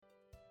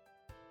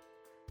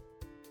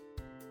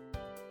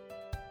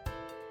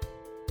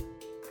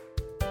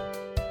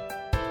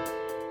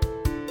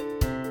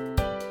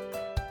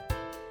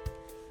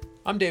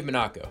I'm Dave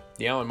Monaco,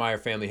 the Allen Meyer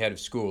Family Head of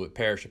School at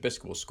Parish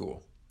Episcopal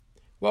School.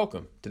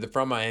 Welcome to the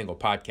From My Angle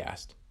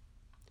podcast.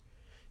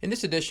 In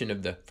this edition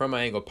of the From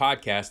My Angle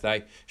podcast,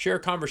 I share a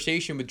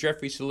conversation with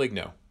Jeffrey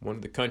Seligno, one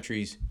of the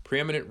country's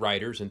preeminent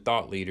writers and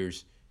thought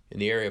leaders in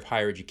the area of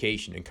higher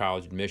education and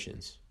college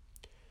admissions.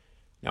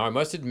 Now, I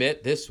must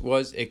admit, this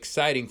was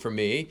exciting for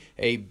me.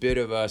 A bit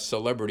of a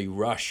celebrity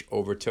rush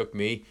overtook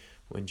me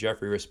when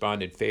Jeffrey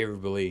responded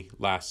favorably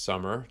last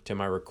summer to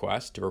my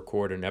request to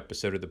record an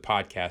episode of the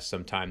podcast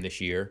sometime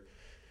this year.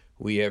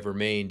 We have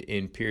remained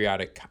in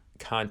periodic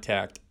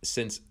contact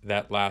since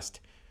that last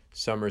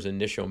summer's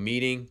initial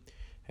meeting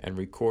and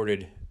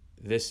recorded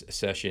this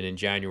session in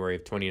January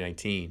of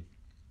 2019.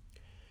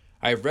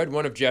 I have read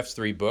one of Jeff's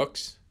 3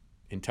 books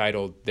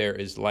entitled There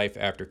is Life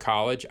After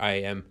College. I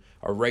am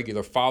a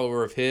regular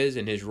follower of his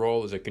in his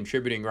role as a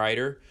contributing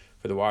writer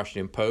for the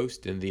Washington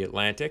Post and the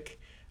Atlantic.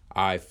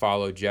 I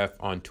follow Jeff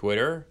on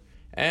Twitter,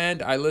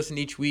 and I listen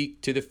each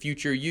week to the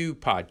Future You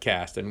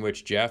podcast, in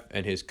which Jeff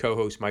and his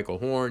co-host Michael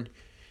Horn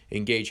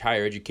engage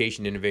higher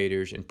education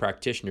innovators and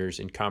practitioners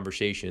in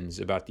conversations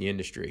about the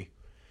industry.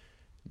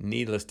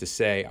 Needless to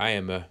say, I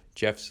am a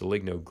Jeff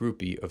Seligno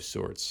groupie of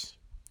sorts.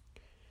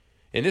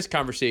 In this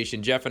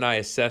conversation, Jeff and I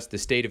assess the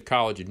state of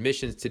college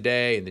admissions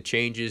today and the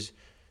changes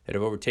that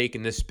have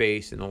overtaken this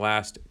space in the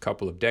last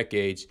couple of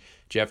decades.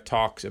 Jeff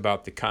talks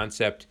about the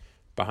concept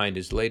behind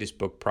his latest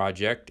book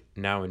project,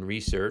 now in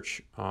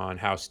research, on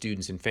how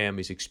students and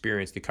families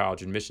experience the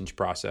college admissions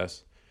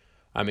process.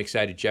 I'm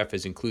excited Jeff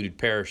has included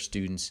Parish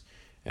students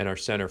and our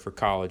Center for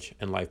College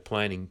and Life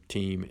Planning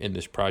team in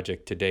this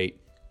project to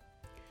date.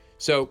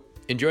 So,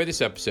 enjoy this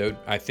episode.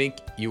 I think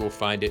you will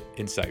find it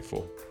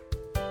insightful.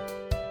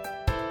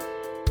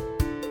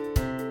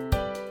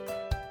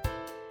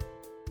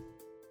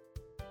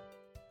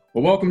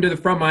 Well, welcome to the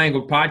From My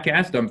Angle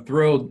podcast. I'm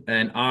thrilled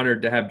and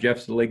honored to have Jeff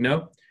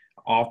Seligno,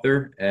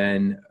 author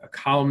and a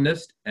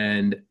columnist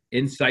and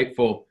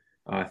insightful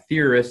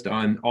theorist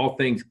on all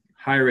things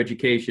higher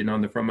education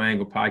on the From My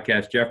Angle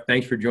podcast. Jeff,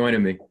 thanks for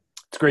joining me.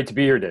 It's great to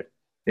be here, Dave.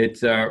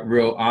 It's a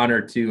real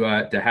honor to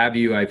have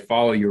you. I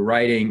follow your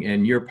writing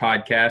and your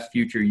podcast,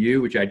 Future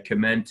You, which I'd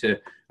commend to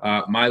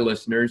my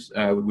listeners,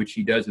 which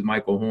he does with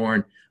Michael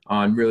Horn,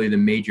 on really the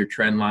major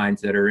trend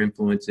lines that are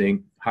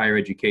influencing higher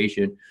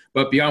education.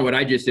 But beyond what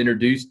I just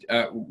introduced,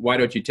 why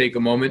don't you take a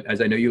moment,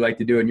 as I know you like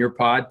to do in your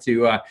pod,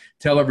 to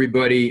tell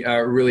everybody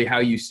really how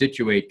you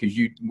situate, because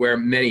you wear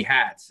many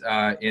hats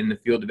in the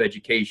field of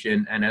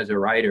education and as a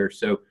writer.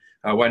 So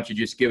why don't you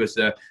just give us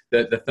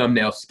the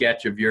thumbnail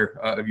sketch of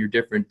your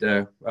different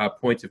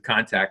points of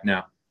contact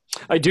now?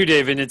 I do,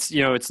 Dave, and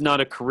it's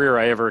not a career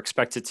I ever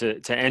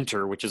expected to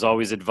enter, which is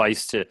always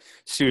advice to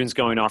students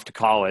going off to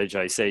college.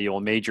 I say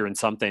you'll major in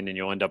something and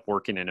you'll end up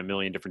working in a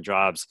million different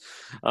jobs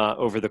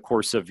over the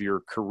course of your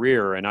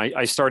career. And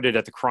I started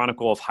at the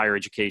Chronicle of Higher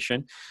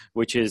Education,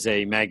 which is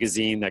a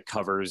magazine that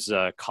covers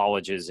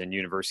colleges and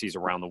universities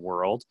around the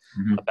world.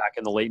 Back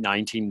in the late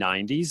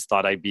 1990s,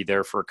 thought I'd be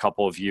there for a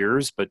couple of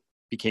years, but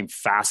became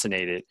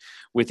fascinated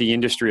with the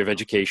industry of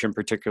education,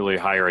 particularly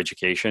higher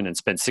education, and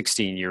spent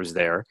 16 years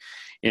there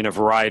in a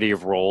variety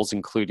of roles,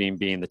 including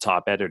being the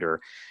top editor.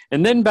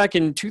 And then back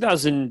in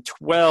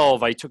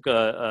 2012, I took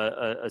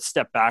a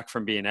step back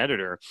from being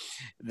editor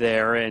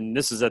there. And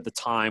this is at the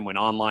time when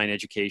online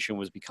education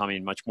was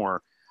becoming much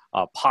more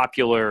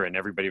popular, and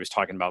everybody was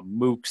talking about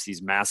MOOCs,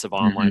 these massive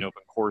online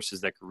open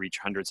courses that could reach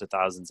hundreds of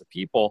thousands of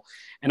people.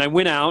 And I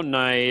went out and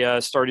I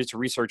started to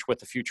research what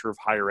the future of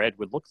higher ed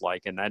would look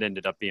like. And that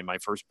ended up being my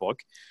first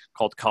book,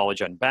 called College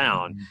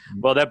Unbound.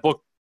 Well, that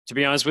book, to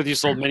be honest with you,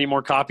 sold many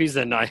more copies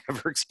than I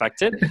ever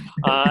expected.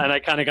 And I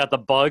kind of got the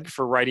bug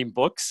for writing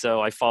books. So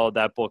I followed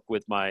that book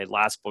with my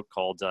last book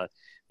called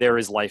There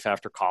is Life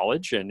After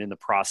College. And in the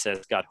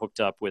process, got hooked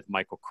up with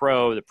Michael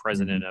Crow, the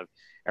president of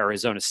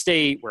Arizona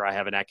State, where I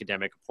have an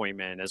academic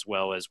appointment, as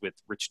well as with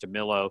Rich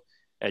DeMillo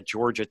at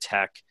Georgia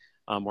Tech,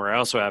 where I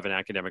also have an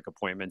academic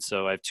appointment.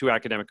 So I have 2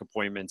 academic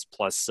appointments,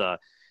 plus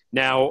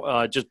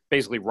now just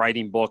basically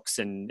writing books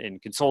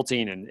and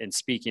consulting and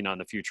speaking on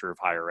the future of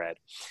higher ed.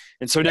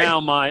 And so now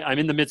I'm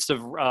in the midst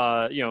of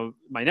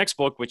my next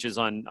book, which is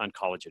on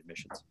college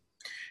admissions.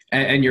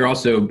 And you're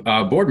also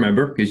a board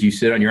member, because you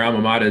sit on your alma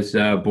mater's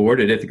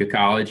board at Ithaca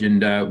College,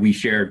 and we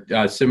share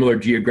similar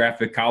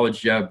geographic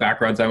college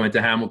backgrounds. I went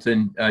to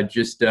Hamilton,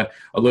 just a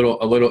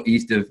little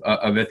east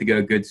of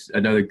Ithaca,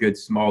 another good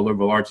small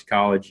liberal arts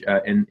college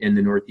in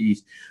the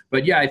Northeast.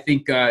 But yeah, I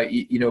think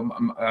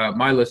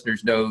my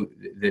listeners know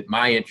that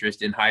my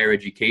interest in higher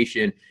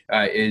education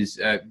is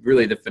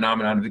really the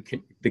phenomenon of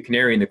the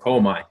canary in the coal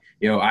mine.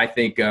 I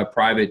think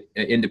private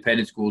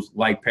independent schools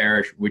like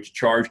Parish, which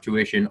charge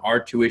tuition, are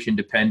tuition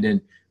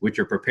dependent, which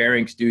are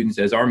preparing students,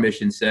 as our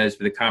mission says,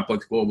 for the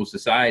complex global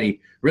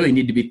society, really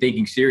need to be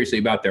thinking seriously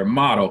about their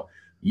model.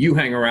 You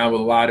hang around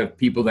with a lot of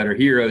people that are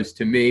heroes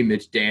to me,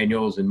 Mitch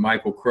Daniels and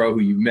Michael Crow, who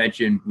you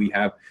mentioned. We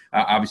have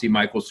obviously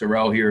Michael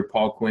Sorrell here,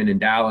 Paul Quinn in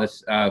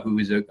Dallas, who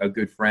is a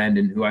good friend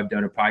and who I've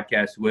done a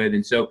podcast with.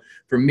 And so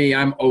for me,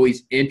 I'm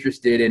always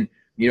interested in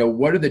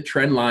what are the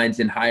trend lines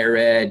in higher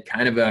ed,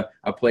 kind of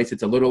a place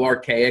that's a little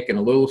archaic and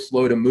a little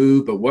slow to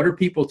move, but what are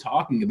people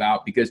talking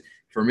about? Because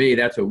for me,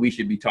 that's what we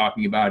should be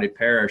talking about at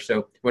Parrish.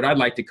 So what I'd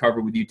like to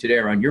cover with you today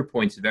around your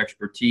points of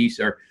expertise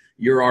are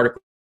your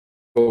article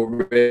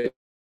written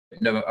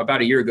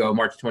about a year ago,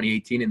 March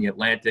 2018, in The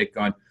Atlantic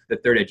on the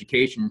third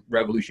education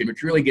revolution,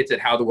 which really gets at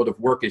how the world of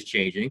work is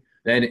changing.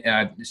 Then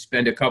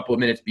spend a couple of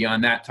minutes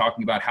beyond that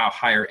talking about how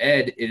higher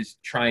ed is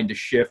trying to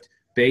shift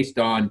based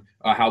on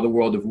how the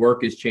world of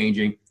work is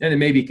changing. And then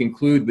maybe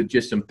conclude with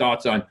just some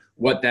thoughts on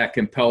what that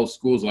compels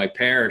schools like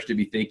Parrish to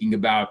be thinking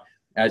about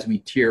as we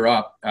tear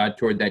up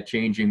toward that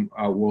changing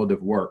world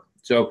of work.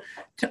 So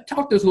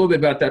talk to us a little bit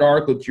about that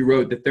article that you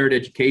wrote, The Third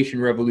Education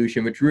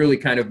Revolution, which really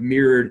kind of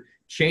mirrored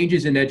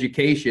changes in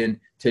education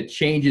to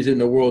changes in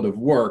the world of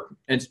work,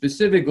 and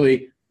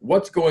specifically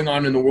what's going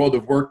on in the world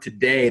of work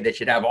today that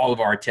should have all of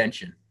our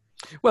attention.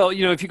 Well,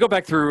 if you go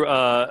back through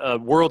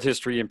world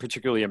history and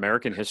particularly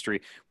American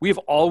history, we have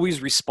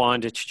always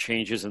responded to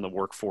changes in the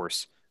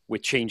workforce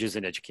with changes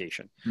in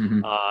education.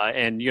 Mm-hmm.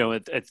 And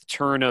at the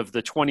turn of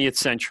the 20th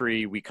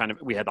century, we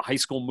had the high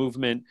school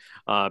movement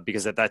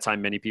because at that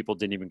time many people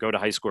didn't even go to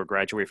high school or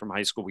graduate from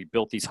high school. We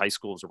built these high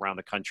schools around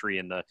the country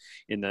in the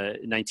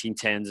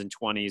 1910s and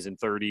 20s and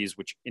 30s,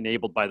 which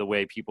enabled, by the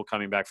way, people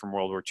coming back from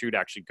World War II to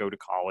actually go to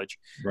college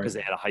because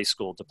they had a high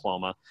school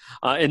diploma.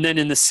 And then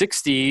in the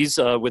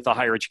 60s, with the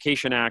Higher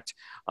Education Act,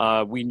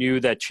 we knew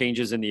that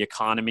changes in the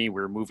economy,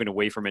 we were moving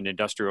away from an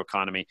industrial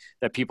economy,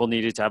 that people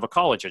needed to have a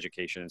college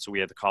education. And so we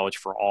had the college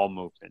for all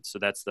movement. So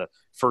that's the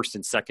first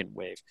and second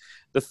wave.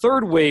 The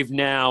third wave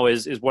now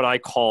is what I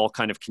call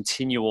kind of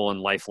continual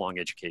and lifelong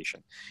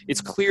education. It's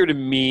clear to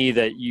me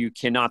that you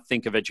cannot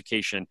think of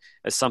education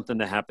as something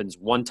that happens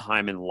one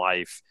time in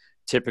life,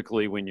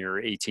 typically when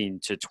you're 18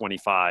 to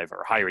 25,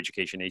 or higher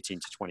education 18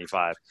 to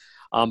 25.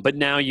 But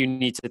now you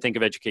need to think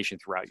of education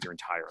throughout your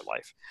entire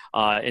life.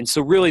 And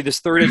so really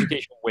this third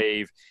education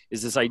wave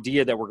is this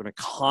idea that we're going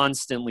to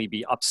constantly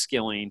be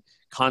upskilling,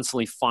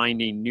 constantly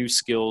finding new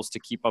skills to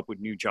keep up with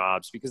new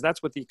jobs, because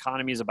that's what the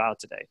economy is about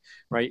today,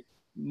 right?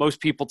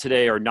 Most people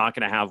today are not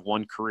going to have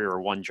one career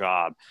or one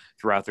job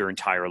throughout their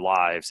entire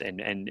lives.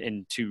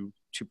 And to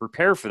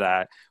prepare for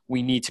that,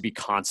 we need to be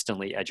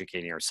constantly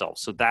educating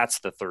ourselves. So that's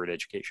the third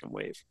education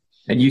wave.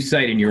 And you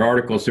cite in your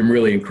article some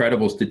really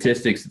incredible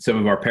statistics that some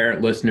of our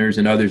parent listeners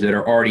and others that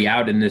are already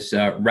out in this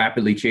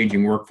rapidly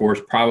changing workforce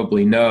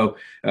probably know.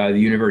 The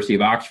University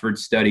of Oxford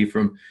study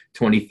from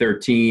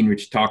 2013,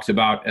 which talks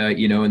about,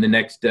 in the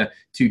next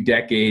 2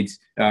 decades,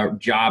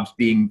 jobs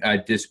being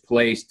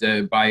displaced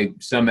by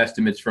some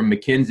estimates from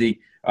McKinsey.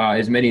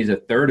 As many as a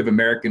third of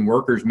American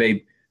workers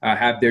may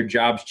have their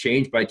jobs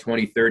changed by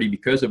 2030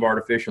 because of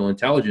artificial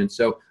intelligence.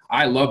 So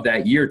I love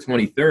that year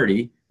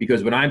 2030,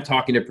 because when I'm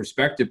talking to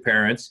prospective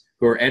parents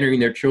who are entering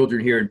their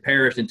children here in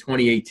Parrish in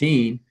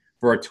 2018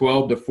 for a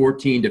 12 to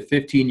 14 to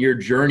 15 year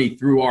journey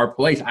through our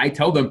place, I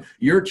tell them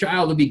your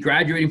child will be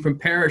graduating from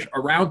Parrish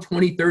around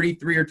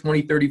 2033 or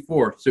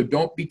 2034. So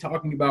don't be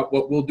talking about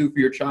what we'll do for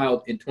your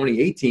child in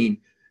 2018.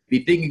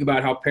 Be thinking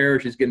about how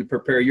Parrish is going to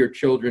prepare your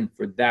children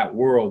for that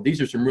world.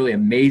 These are some really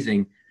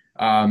amazing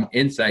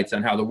insights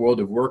on how the world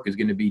of work is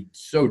going to be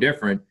so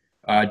different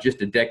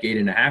just a decade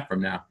and a half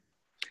from now.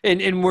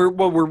 And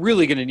what we're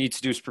really going to need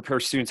to do is prepare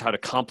students how to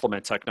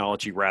complement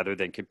technology rather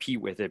than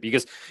compete with it,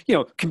 because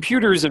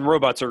computers and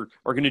robots are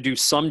going to do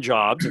some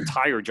jobs,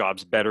 entire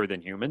jobs, better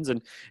than humans,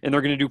 and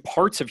they're going to do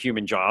parts of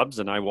human jobs,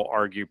 and I will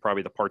argue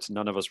probably the parts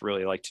none of us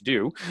really like to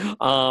do,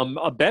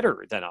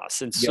 better than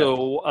us. And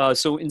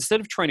so instead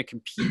of trying to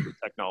compete with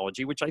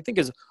technology, which I think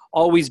has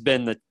always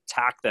been the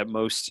tack that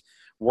most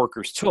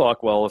workers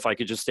took, well, if I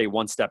could just stay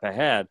one step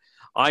ahead,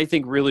 I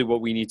think really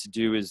what we need to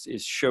do is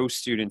show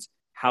students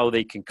how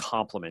they can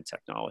complement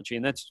technology.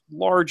 And that's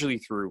largely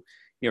through,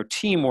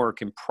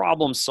 teamwork and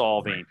problem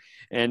solving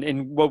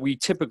and what we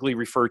typically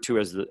refer to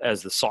as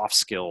the soft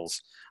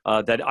skills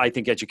that I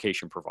think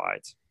education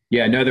provides.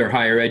 Yeah, another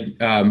higher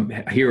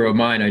ed hero of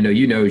mine, I know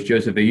you know, is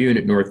Joseph Ayoun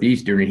at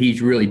Northeastern, and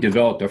he's really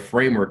developed a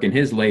framework in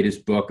his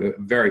latest book, a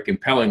very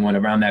compelling one,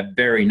 around that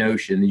very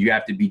notion that you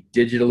have to be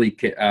digitally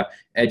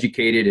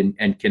educated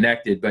and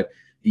connected, but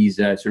these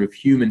sort of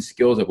human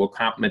skills that will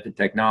complement the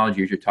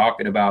technology, as you're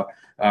talking about,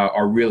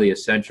 are really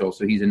essential.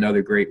 So he's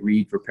another great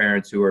read for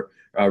parents who are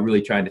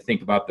really trying to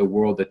think about the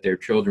world that their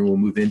children will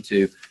move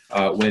into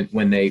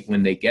when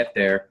they get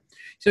there.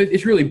 So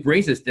this really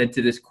brings us then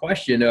to this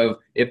question of,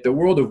 if the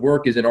world of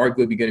work is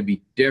arguably going to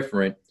be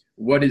different,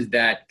 what is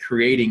that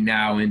creating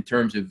now in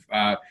terms of,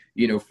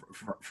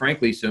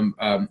 frankly, some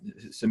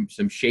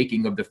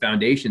shaking of the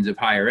foundations of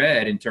higher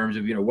ed in terms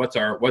of, what's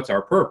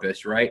our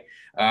purpose, right?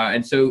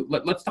 And so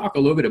let's talk a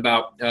little bit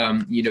about,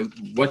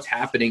 what's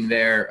happening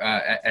there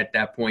at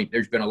that point.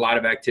 There's been a lot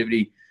of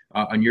activity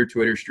on your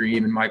Twitter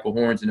stream and Michael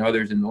Horns and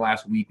others in the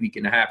last week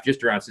and a half,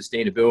 just around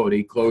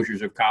sustainability,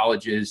 closures of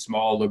colleges,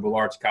 small liberal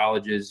arts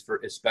colleges,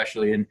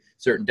 especially in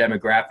certain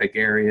demographic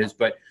areas.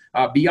 But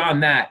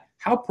beyond that,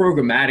 how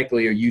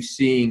programmatically are you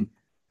seeing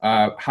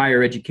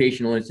higher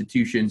educational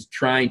institutions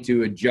trying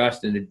to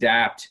adjust and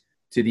adapt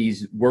to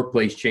these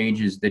workplace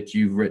changes that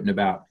you've written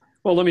about?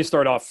 Well, let me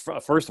start off,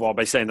 first of all,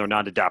 by saying they're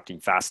not adapting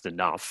fast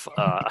enough,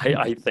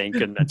 I think,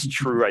 and that's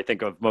true, I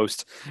think, of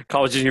most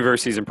colleges and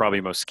universities and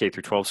probably most K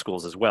through 12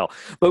 schools as well.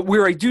 But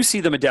where I do see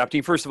them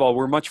adapting, first of all,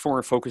 we're much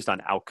more focused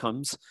on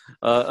outcomes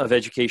of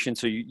education.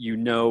 So, you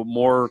know,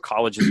 more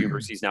colleges and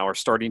universities now are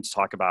starting to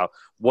talk about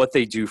what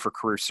they do for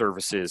career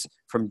services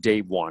from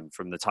day one,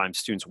 from the time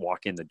students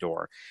walk in the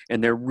door.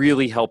 And they're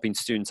really helping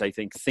students, I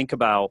think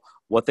about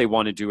what they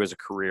want to do as a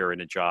career and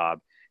a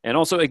job. And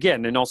also,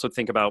 again,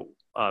 think about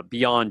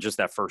beyond just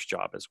that first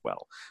job as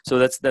well. So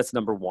that's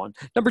number one.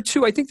 Number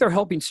two, I think they're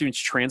helping students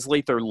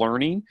translate their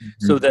learning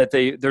so that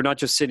they're not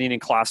just sitting in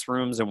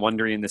classrooms and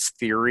wondering this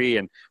theory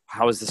and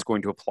how is this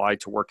going to apply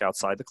to work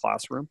outside the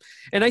classroom.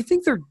 And I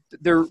think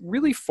they're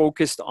really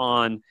focused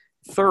on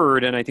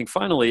third, and I think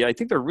finally, I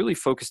think they're really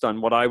focused on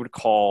what I would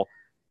call,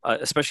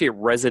 especially at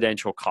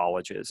residential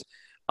colleges,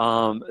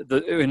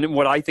 and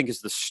what I think is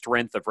the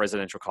strength of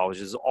residential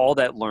colleges is all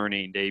that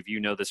learning. Dave,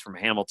 you know this from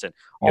Hamilton,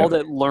 all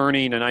that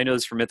learning, and I know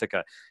this from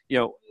Ithaca. You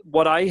know,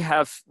 what I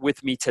have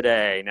with me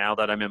today, now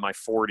that I'm in my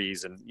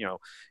 40s and,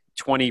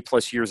 20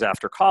 plus years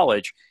after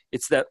college,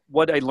 it's that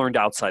what I learned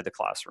outside the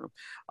classroom,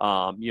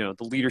 the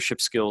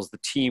leadership skills, the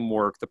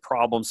teamwork, the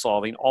problem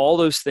solving, all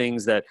those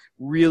things that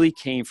really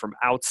came from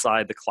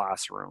outside the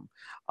classroom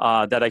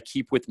that I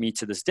keep with me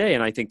to this day.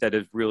 And I think that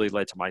has really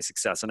led to my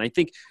success. And I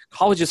think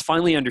colleges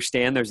finally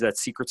understand there's that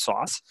secret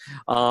sauce.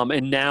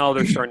 And now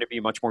they're starting to be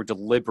much more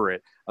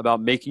deliberate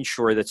about making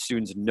sure that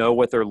students know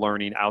what they're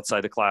learning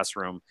outside the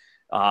classroom.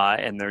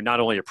 And they're not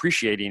only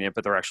appreciating it,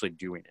 but they're actually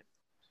doing it.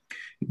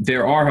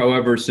 There are,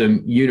 however,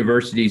 some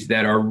universities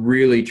that are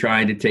really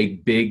trying to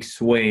take big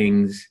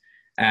swings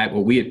at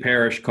what we at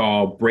Parrish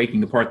call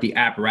breaking apart the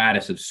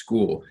apparatus of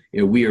school.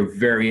 We are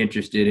very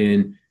interested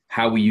in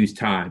how we use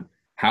time,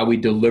 how we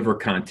deliver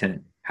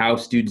content, how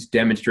students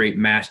demonstrate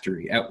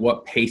mastery, at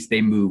what pace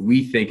they move.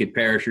 We think at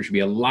Parrish there should be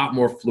a lot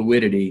more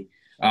fluidity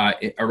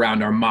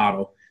around our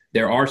model.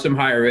 There are some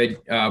higher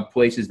ed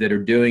places that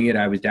are doing it.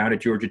 I was down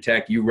at Georgia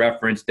Tech. You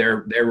referenced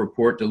their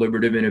report,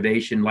 Deliberative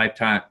Innovation,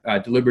 Lifetime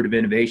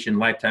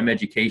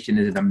Education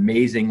is an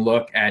amazing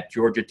look at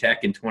Georgia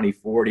Tech in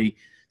 2040.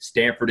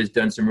 Stanford has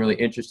done some really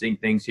interesting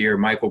things here.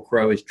 Michael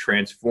Crow has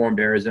transformed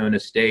Arizona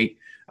State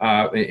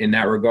in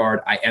that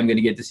regard. I am going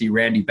to get to see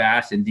Randy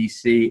Bass in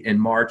DC in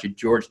March at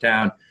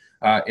Georgetown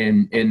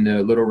in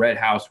the Little Red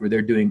House, where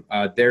they're doing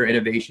their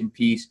innovation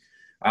piece.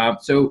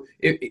 So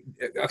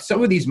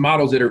some of these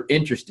models that are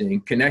interesting,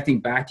 connecting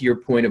back to your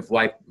point of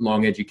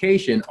lifelong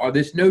education, are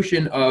this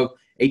notion of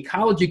a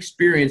college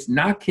experience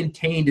not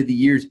contained to the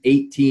years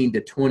 18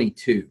 to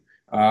 22.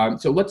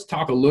 So let's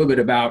talk a little bit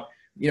about,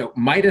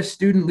 might a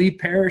student leave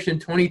Parrish in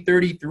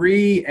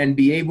 2033 and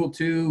be able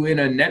to, in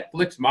a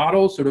Netflix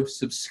model, sort of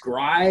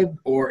subscribe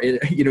or,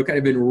 kind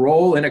of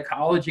enroll in a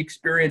college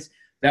experience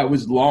that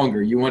was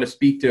longer? You want to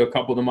speak to a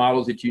couple of the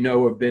models that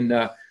have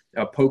been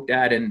poked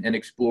at and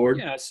explored?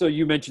 Yeah, so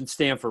you mentioned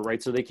Stanford,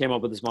 right? So they came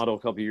up with this model a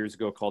couple of years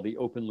ago called the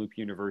Open Loop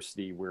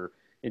University, where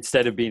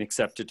instead of being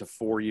accepted to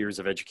 4 years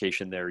of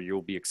education there,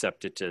 you'll be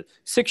accepted to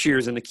 6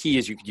 years. And the key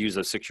is you could use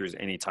those 6 years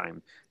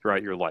anytime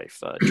throughout your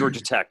life.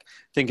 Georgia Tech,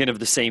 thinking of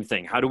the same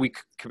thing. How do we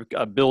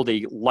build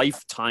a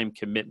lifetime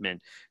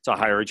commitment to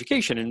higher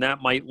education? And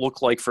that might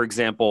look like, for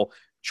example,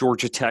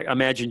 Georgia Tech,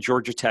 imagine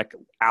Georgia Tech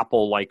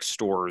Apple-like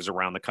stores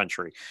around the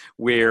country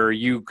where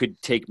you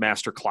could take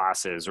master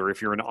classes, or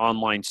if you're an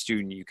online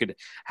student, you could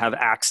have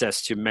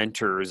access to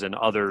mentors and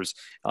others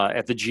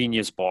at the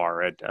Genius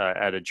Bar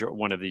at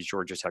one of these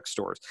Georgia Tech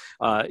stores.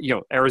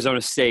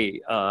 Arizona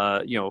State,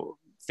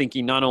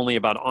 thinking not only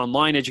about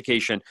online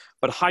education,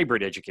 but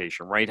hybrid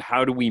education, right?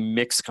 How do we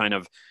mix kind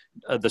of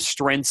the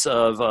strengths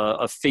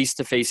of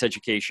face-to-face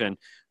education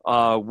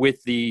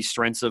with the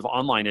strengths of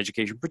online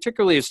education,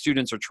 particularly as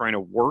students are trying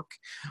to work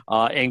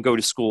and go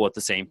to school at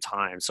the same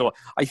time. So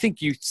I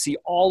think you see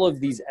all of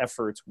these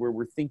efforts where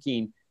we're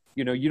thinking,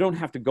 you don't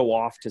have to go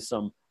off to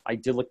some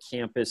idyllic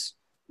campus,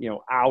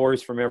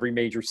 hours from every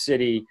major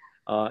city.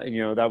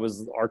 That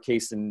was our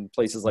case in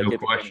places like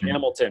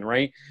Hamilton,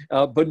 right?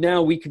 But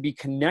now we could be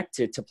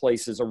connected to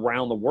places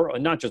around the world,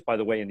 and not just, by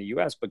the way, in the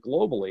U.S., but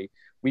globally.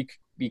 We could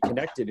be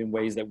connected in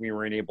ways that we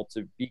weren't able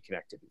to be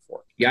connected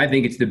before. Yeah, I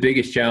think it's the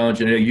biggest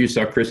challenge. And I know you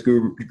saw Chris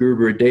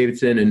Gruber at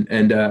Davidson,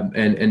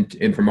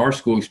 and from our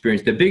school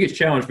experience, the biggest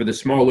challenge for the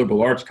small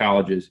liberal arts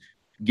colleges,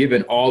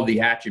 given all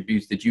the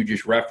attributes that you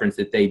just referenced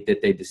that they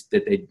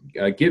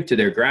give to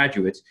their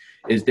graduates,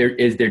 is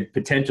their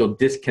potential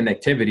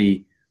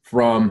disconnectivity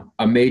from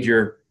a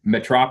major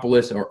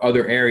metropolis or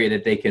other area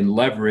that they can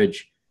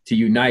leverage to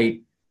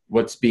unite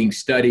what's being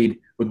studied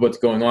with what's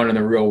going on in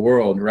the real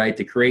world, right?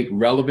 To create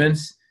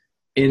relevance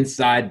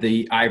inside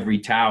the ivory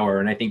tower.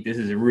 And I think this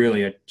is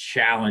really a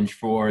challenge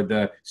for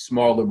the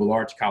small liberal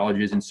arts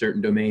colleges in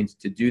certain domains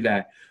to do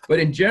that. But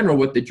in general,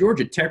 what the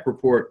Georgia Tech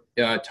report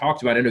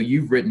talks about, I know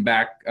you've written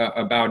back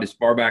about as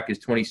far back as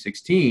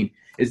 2016,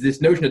 is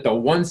this notion that the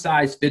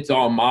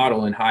one-size-fits-all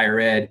model in higher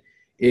ed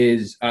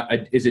is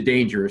a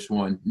dangerous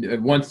one.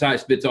 One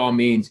size fits all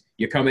means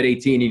you come at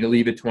 18 and you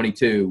leave at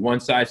 22. One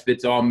size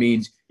fits all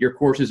means your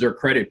courses are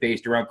credit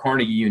based around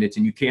Carnegie units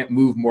and you can't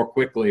move more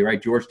quickly,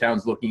 right?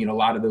 Georgetown's looking at a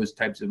lot of those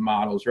types of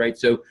models, right?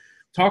 So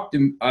talk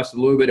to us a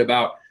little bit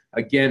about,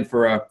 again,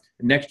 for a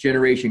next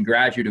generation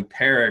graduate of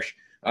Parrish,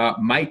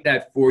 might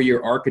that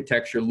 4-year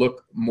architecture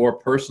look more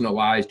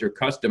personalized or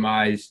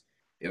customized,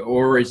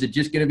 or is it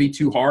just going to be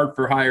too hard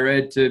for higher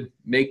ed to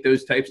make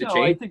those types of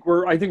changes?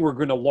 I think we're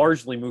going to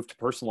largely move to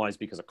personalized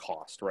because of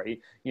cost, right?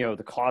 You know,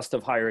 the cost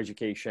of higher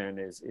education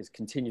is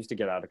continues to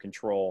get out of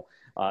control.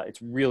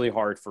 It's really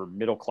hard for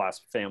middle class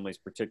families,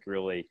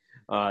 particularly,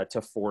 to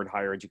afford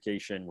higher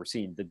education. We're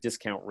seeing the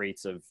discount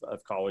rates of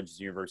colleges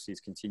and universities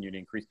continue to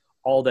increase.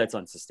 All that's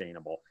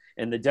unsustainable.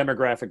 And the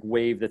demographic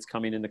wave that's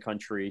coming in the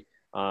country,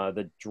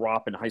 the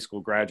drop in high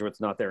school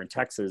graduates, not there in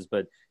Texas,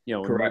 but in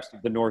most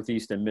of the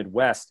Northeast and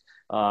Midwest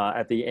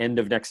at the end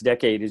of next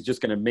decade, is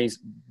just going to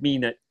mean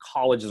that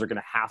colleges are going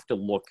to have to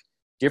look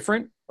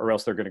different, or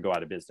else they're going to go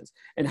out of business.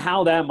 And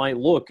how that might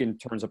look in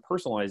terms of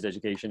personalized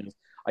education is,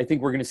 I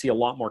think we're going to see a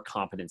lot more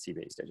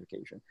competency-based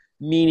education,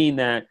 meaning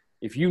that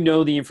if you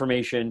know the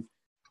information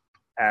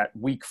at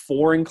week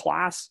 4 in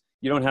class,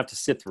 you don't have to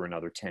sit through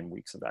another 10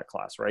 weeks of that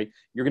class, right?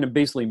 You're going to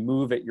basically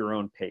move at your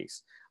own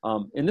pace.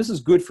 And this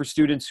is good for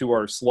students who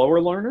are slower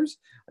learners.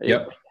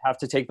 Yep. It have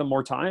to take them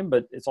more time,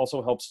 but it's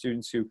also helps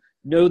students who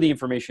know the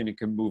information and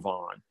can move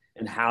on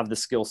and have the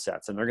skill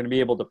sets. And they're going to be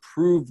able to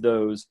prove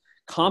those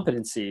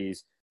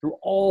competencies through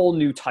all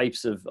new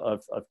types of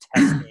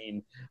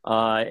testing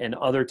and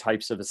other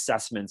types of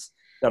assessments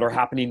that are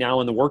happening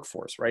now in the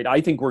workforce, right? I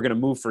think we're going to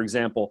move, for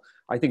example,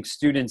 I think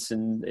students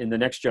in the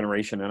next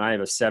generation, and I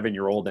have a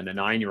 7-year-old and a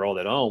 9-year-old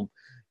at home,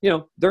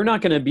 they're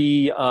not going to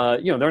be,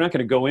 they're not going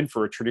to go in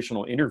for a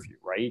traditional interview,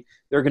 right?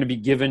 They're going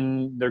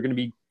to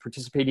be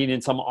participating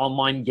in some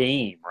online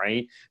game,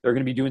 right? They're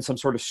going to be doing some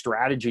sort of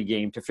strategy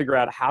game to figure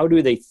out how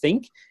do they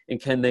think and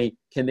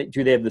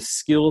do they have the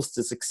skills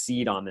to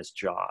succeed on this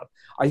job?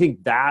 I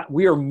think that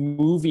we are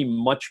moving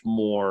much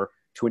more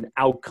to an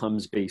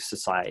outcomes-based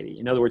society.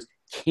 In other words,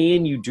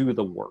 can you do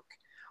the work?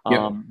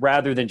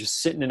 Rather than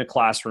just sitting in a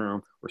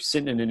classroom or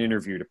sitting in an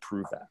interview to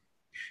prove that.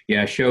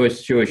 Yeah, show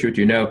us what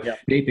you know. Yeah.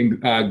 Nathan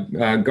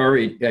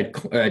Gurry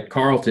at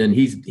Carleton,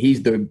 he's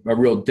a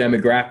real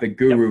demographic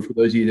guru for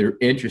those of you that are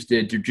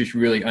interested to just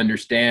really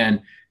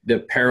understand the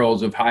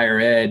perils of higher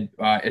ed,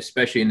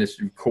 especially in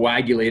the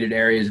coagulated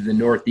areas of the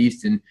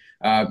Northeast and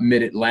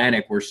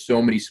Mid-Atlantic, where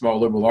so many small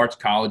liberal arts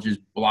colleges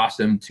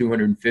blossomed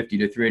 250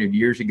 to 300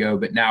 years ago,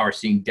 but now are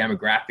seeing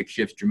demographic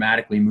shifts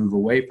dramatically move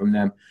away from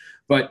them.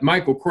 But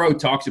Michael Crow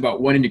talks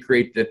about wanting to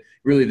create the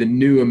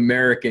new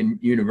American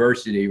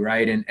university,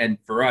 right? And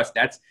for us,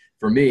 that's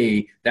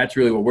really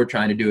what we're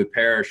trying to do at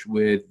Parrish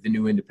with the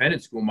new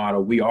independent school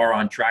model. We are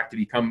on track to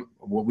become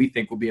what we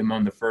think will be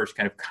among the first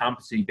kind of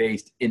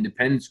competency-based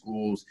independent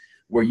schools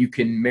where you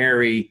can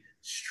marry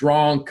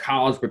strong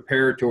college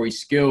preparatory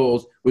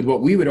skills with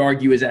what we would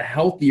argue is a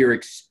healthier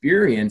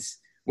experience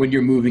when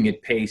you're moving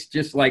at pace,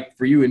 just like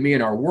for you and me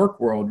in our work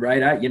world,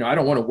 right? I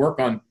don't want to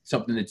work on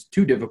something that's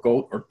too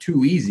difficult or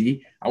too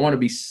easy. I want to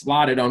be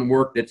slotted on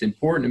work that's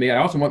important to me. I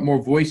also want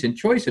more voice and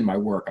choice in my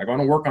work. I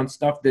want to work on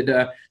stuff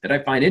that I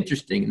find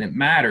interesting and that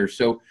matters.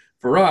 So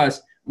for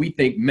us, we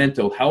think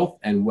mental health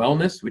and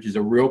wellness, which is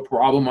a real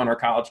problem on our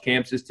college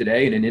campuses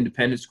today and in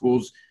independent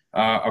schools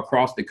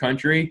across the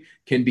country,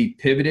 can be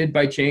pivoted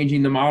by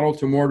changing the model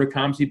to more of a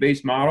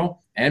competency-based model.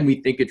 And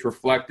we think it's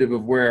reflective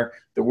of where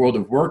the world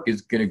of work is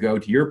going to go,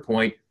 to your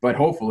point, but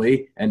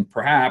hopefully and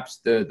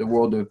perhaps the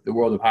world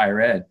of higher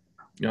ed.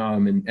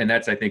 And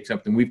that's, I think,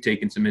 something we've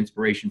taken some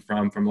inspiration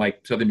from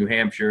like Southern New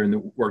Hampshire and the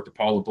work that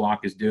Paul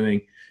LeBlanc is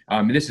doing.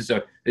 And this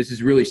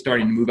is really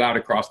starting to move out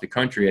across the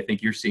country. I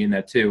think you're seeing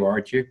that too,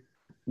 aren't you?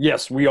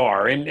 Yes, we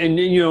are.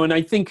 And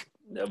I think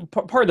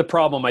part of the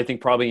problem, I think,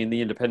 probably in the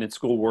independent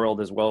school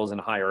world as well as in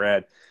higher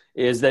ed,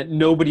 is that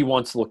nobody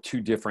wants to look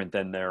too different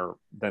than their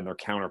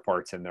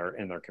counterparts and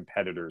their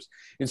competitors.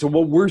 And so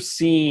what we're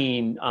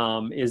seeing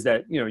is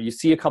that, you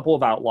see a couple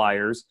of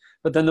outliers,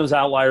 but then those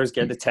outliers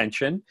get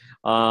attention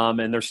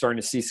and they're starting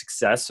to see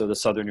success. So the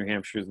Southern New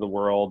Hampshires of the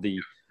world,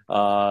 the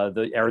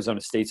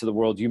Arizona States of the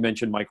world. You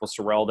mentioned Michael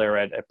Sorrell there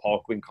at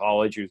Paul Quinn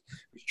College, who's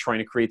trying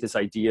to create this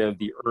idea of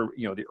the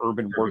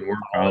urban work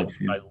college.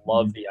 I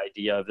love the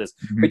idea of this.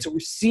 Mm-hmm. Right, so we're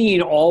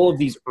seeing all of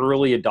these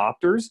early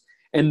adopters,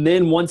 and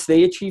then once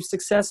they achieve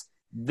success,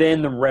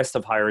 then the rest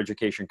of higher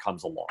education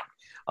comes along.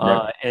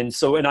 Right. And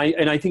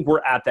I think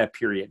we're at that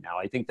period now.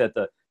 I think that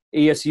the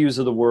ASUs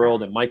of the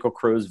world and Michael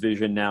Crow's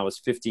vision now is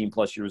 15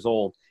 plus years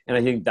old, and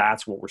I think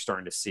that's what we're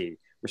starting to see.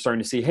 We're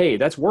starting to see, hey,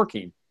 that's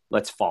working.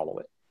 Let's follow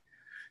it.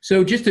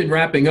 So just in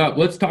wrapping up,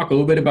 let's talk a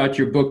little bit about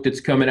your book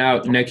that's coming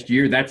out next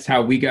year. That's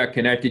how we got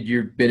connected.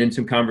 You've been in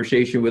some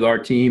conversation with our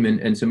team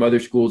and some other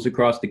schools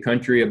across the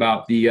country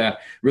about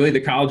really the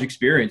college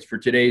experience for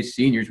today's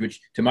seniors, which,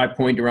 to my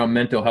point around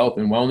mental health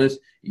and wellness,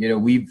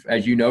 we've,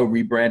 as you know,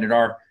 rebranded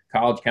our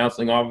College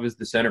Counseling Office,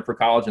 the Center for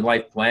College and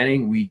Life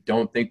Planning. We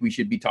don't think we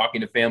should be talking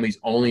to families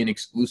only and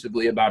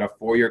exclusively about a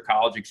 4-year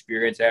college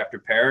experience after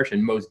Parrish,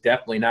 and most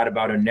definitely not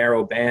about a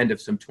narrow band of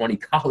some 20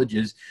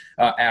 colleges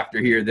after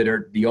here that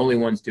are the only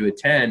ones to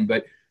attend.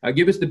 But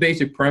give us the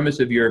basic premise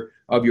of your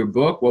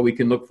book, what we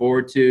can look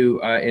forward to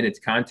in its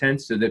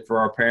contents, so that for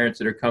our parents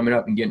that are coming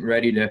up and getting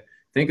ready to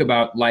think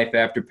about life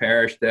after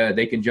Parrish,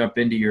 they can jump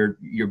into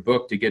your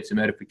book to get some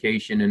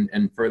edification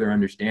and further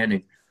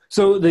understanding.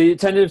 So the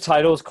tentative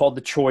title is called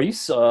The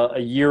Choice, A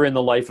Year in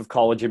the Life of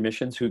College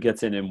Admissions, Who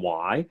Gets In and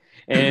Why.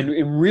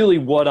 And really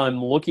what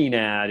I'm looking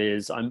at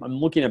is I'm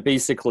looking at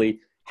basically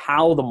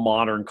how the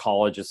modern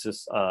college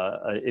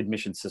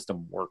admission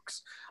system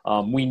works.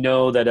 We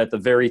know that at the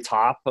very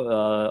top,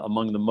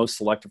 among the most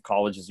selective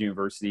colleges and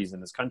universities in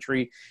this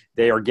country,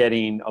 they are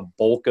getting a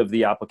bulk of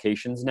the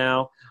applications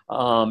now,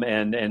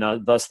 and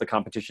thus the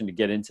competition to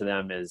get into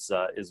them is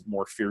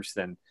more fierce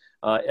than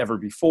ever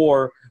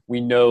before.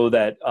 We know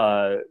that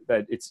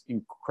it's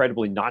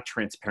incredibly not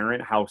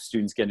transparent how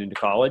students get into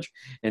college,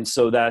 and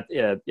so that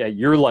at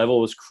your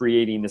level is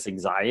creating this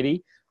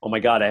anxiety. Oh my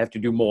God, I have to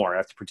do more. I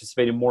have to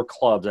participate in more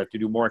clubs. I have to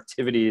do more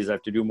activities. I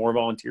have to do more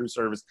volunteer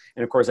service.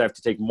 And of course, I have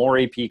to take more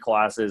AP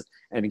classes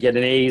and get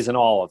an A's in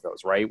all of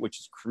those, right? Which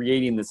is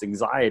creating this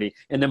anxiety.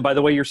 And then, by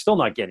the way, you're still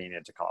not getting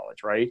into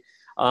college, right?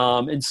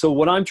 And so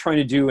what I'm trying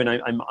to do, and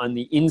I'm on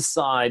the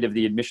inside of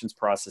the admissions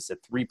process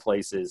at 3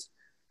 places,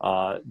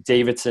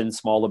 Davidson,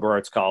 small liberal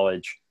arts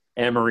college,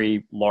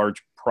 Emory,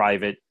 large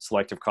private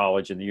selective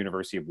college, and the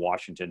University of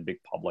Washington,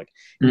 big public.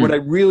 And what I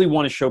really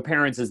want to show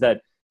parents is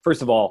that,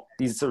 first of all,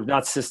 these are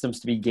not systems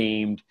to be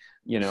gamed.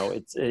 You know,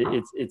 it's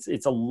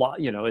a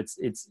lot. You know, it's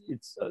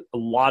a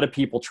lot of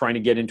people trying to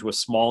get into a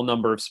small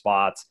number of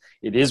spots.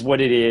 It is what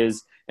it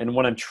is, and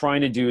what I'm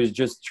trying to do is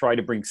just try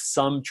to bring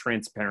some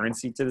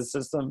transparency to the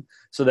system,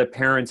 so that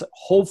parents,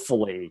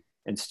 hopefully,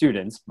 and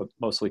students, but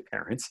mostly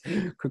parents,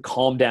 could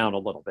calm down a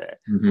little bit,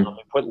 and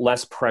put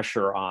less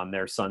pressure on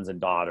their sons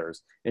and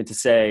daughters, and to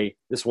say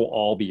this will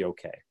all be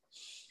okay.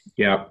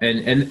 Yeah,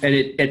 and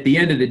at the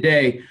end of the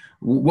day,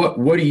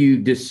 what are you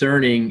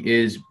discerning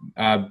is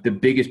the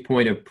biggest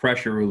point of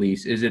pressure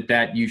release? Is it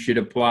that you should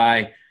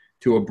apply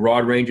to a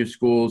broad range of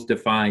schools to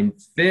find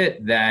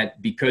fit,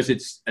 that because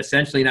it's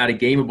essentially not a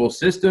gameable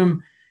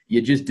system,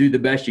 you just do the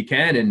best you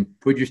can and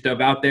put your stuff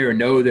out there and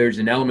know there's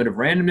an element of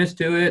randomness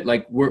to it?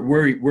 Like, where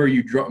are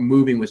you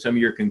moving with some of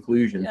your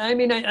conclusions? I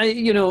mean,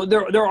 you know,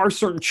 there are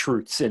certain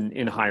truths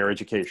in higher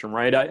education,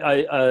 right?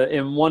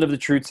 And one of the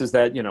truths is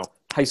that, you know,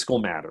 high school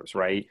matters,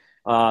 right?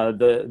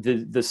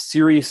 The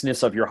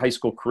seriousness of your high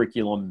school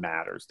curriculum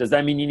matters. Does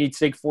that mean you need to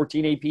take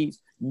 14 APs?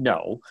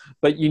 No,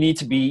 but you need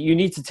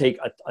to take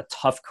a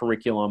tough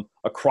curriculum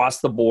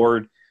across the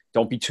board.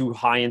 Don't be too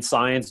high in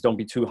science. Don't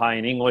be too high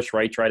in English,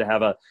 right? Try to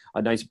have a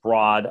nice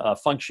broad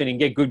function and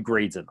get good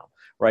grades in them,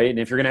 right? And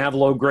if you're going to have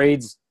low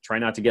grades, try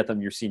not to get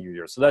them your senior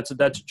year. So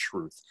that's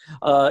truth.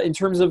 In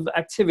terms of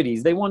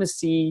activities, they want to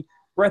see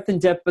breadth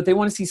and depth, but they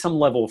want to see some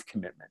level of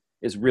commitment,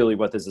 is really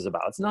what this is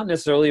about. It's not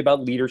necessarily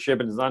about leadership,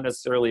 and it's not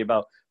necessarily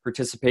about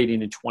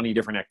participating in 20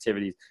 different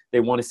activities. They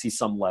want to see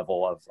some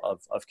level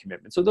of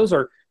commitment. So those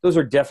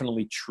are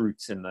definitely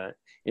truths in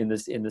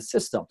the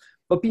system.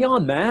 But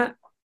beyond that,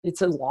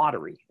 it's a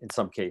lottery in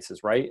some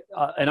cases, right?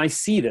 And I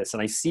see this,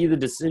 and I see the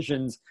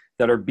decisions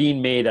that are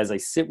being made as I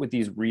sit with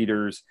these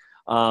readers.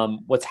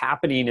 What's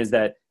happening is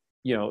that,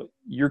 you know,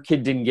 your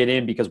kid didn't get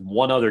in because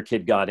one other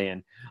kid got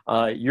in.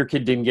 Your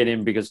kid didn't get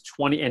in because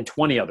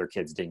 20 other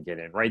kids didn't get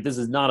in, right? This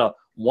is not a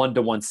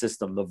one-to-one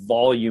system. The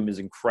volume is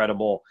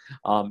incredible.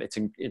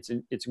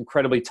 It's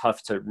incredibly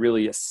tough to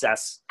really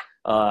assess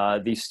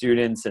these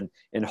students,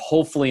 and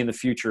hopefully in the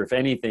future, if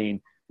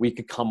anything, we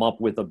could come up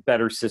with a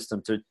better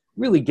system to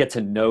really get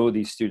to know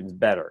these students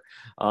better.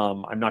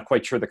 I'm not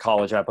quite sure the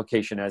college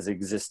application as it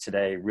exists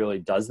today really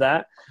does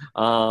that.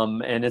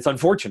 And it's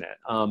unfortunate.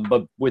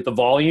 But with the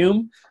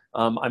volume,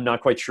 I'm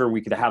not quite sure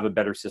we could have a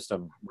better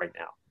system right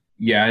now.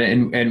 Yeah,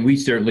 and we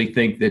certainly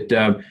think that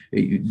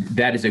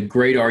that is a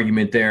great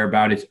argument there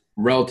about its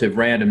relative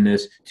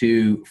randomness,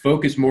 to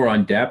focus more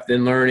on depth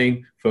in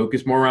learning,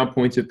 focus more around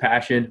points of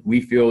passion.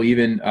 We feel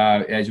even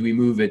as we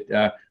move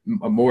at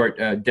more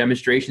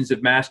demonstrations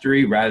of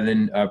mastery rather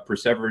than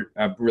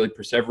really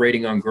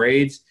perseverating on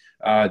grades.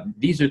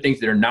 These are things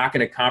that are not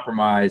going to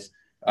compromise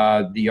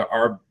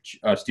our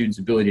students'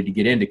 ability to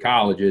get into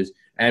colleges,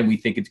 and we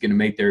think it's going to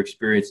make their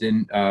experience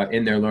in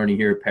their learning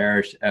here at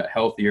Parrish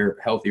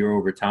healthier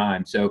over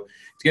time. So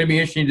it's going to be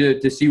interesting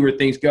to see where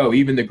things go.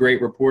 Even the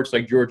great reports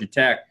like Georgia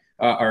Tech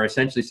are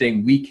essentially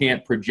saying we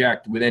can't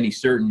project with any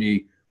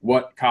certainty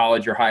what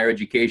college or higher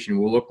education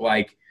will look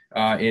like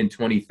in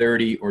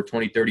 2030 or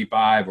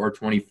 2035 or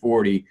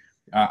 2040.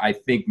 I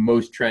think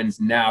most trends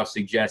now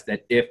suggest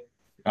that if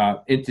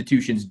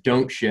institutions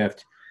don't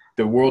shift,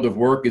 the world of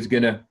work is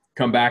going to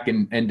come back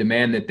and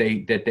demand that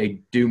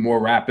they do more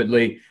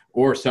rapidly,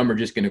 or some are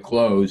just going to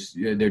close.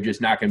 They're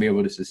just not going to be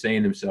able to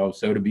sustain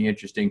themselves. So it'll be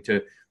interesting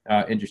to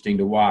interesting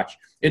to watch.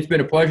 It's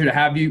been a pleasure to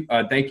have you.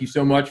 Thank you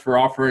so much for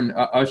offering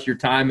us your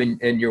time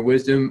and your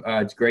wisdom.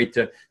 It's great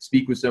to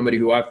speak with somebody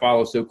who I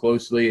follow so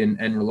closely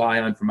and rely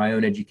on for my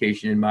own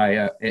education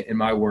in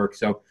my work.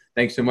 So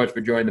thanks so much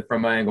for joining the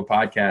From My Angle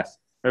podcast.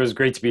 It was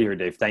great to be here,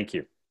 Dave. Thank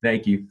you.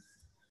 Thank you.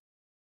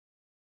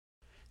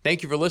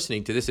 Thank you for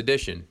listening to this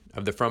edition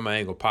of the From My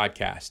Angle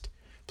podcast.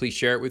 Please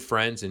share it with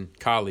friends and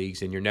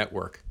colleagues in your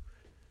network.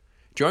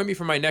 Join me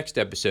for my next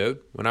episode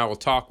when I will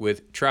talk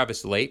with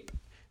Travis Lape,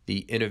 the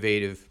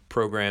Innovative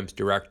Programs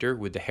Director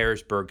with the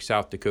Harrisburg,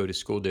 South Dakota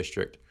School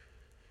District.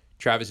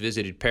 Travis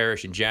visited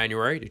Parrish in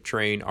January to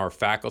train our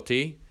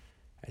faculty,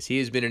 as he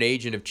has been an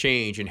agent of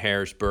change in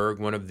Harrisburg,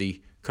 one of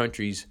the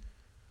country's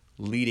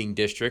leading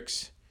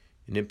districts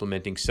in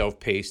implementing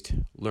self-paced,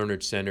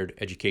 learner-centered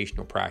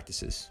educational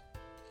practices.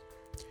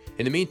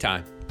 In the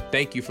meantime,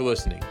 thank you for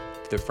listening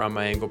to the From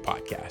My Angle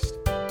podcast.